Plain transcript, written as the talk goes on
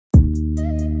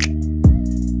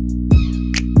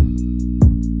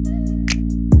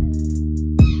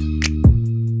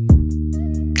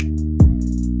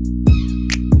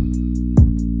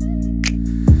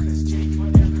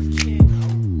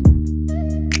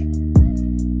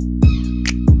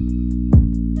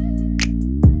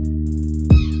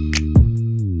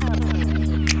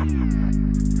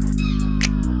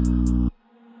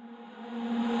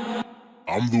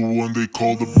one they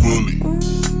call the bully.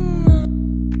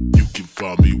 You can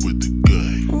find me with the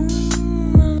gang.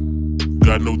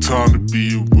 Got no time to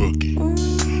be a rookie.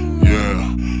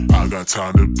 Yeah, I got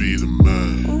time to be the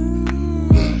man.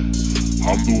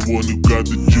 I'm the one who got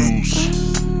the juice.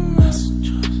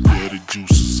 Yeah, the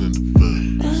juice is in the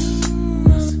vein.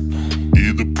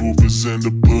 Either proof is in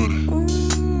the pudding.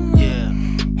 Yeah.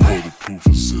 Or the proof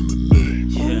is in the name.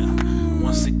 Yeah.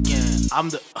 Once again,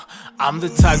 I'm the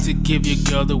type to give your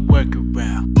girl the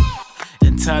workaround.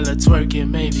 Then tell her twerk it,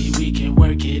 maybe we can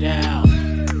work it out.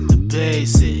 The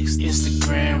basics,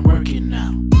 Instagram working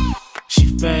out. She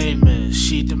famous,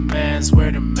 she demands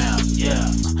word of mouth,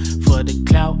 yeah. For the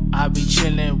clout, I be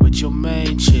chillin' with your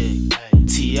main chick.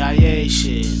 TIA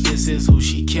shit, this is who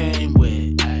she came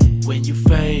with. When you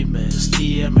famous,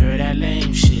 DM her that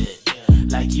lame shit.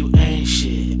 Like you ain't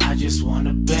shit, I just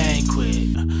wanna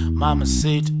banquet. Mama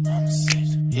said,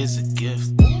 here's a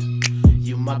gift.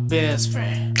 You my best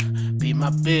friend, be my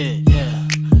bid, yeah.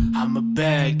 I'm a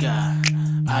bad guy,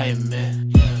 I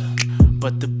admit, yeah.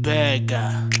 But the bad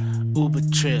guy, Uber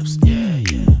trips, yeah,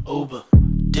 yeah. Uber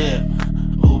dip,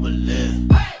 Uber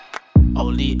lit.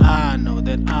 Only I know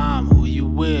that I'm who you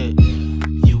with.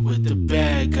 You with the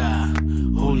bad guy,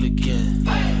 hooligan,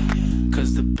 yeah.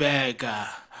 Cause the bad guy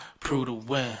prove to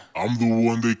win. I'm the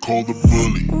one they call the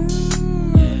bully.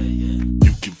 Yeah, yeah.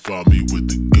 You can find me with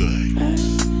the gang.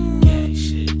 Gang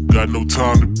shit. Got no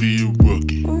time to be a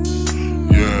rookie.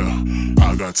 Yeah,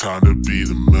 I got time to be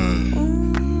the man.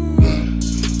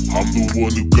 I'm the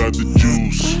one who got the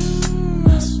juice.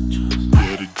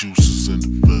 Yeah, the juice is in the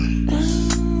vein.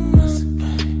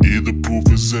 Either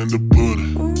proof is in the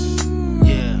pudding.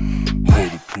 Yeah. Or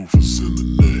the proof is in the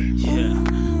name.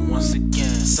 Yeah. Once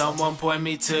again, someone point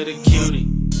me to the cutie.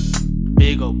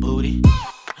 Big ol' booty.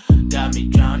 Got me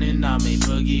drowning, I may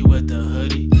boogie with the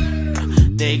hoodie.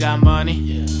 They got money,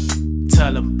 yeah.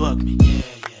 Tell them book me, yeah,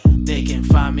 yeah. They can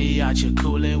find me out your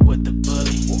coolin' with the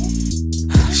bully.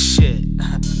 Shit,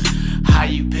 how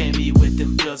you pay me with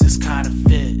them bills is kinda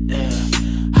fit, yeah.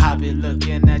 I be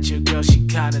looking at your girl, she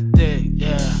kinda thick,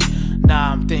 yeah.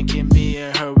 Now I'm thinking me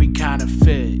and her, we kinda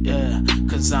fit, yeah.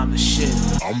 Cause I'm the shit.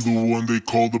 I'm the one they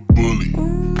call the bully.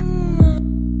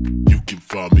 You can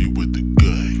find me with the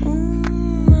gang.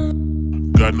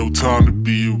 Got no time to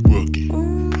be a rookie.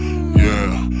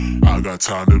 Yeah, I got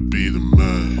time to be the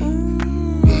man.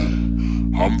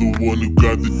 I'm the one who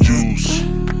got the juice.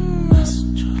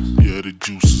 Yeah, the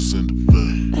juice is in the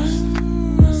vein.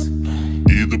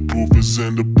 Either proof is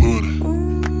in the pudding.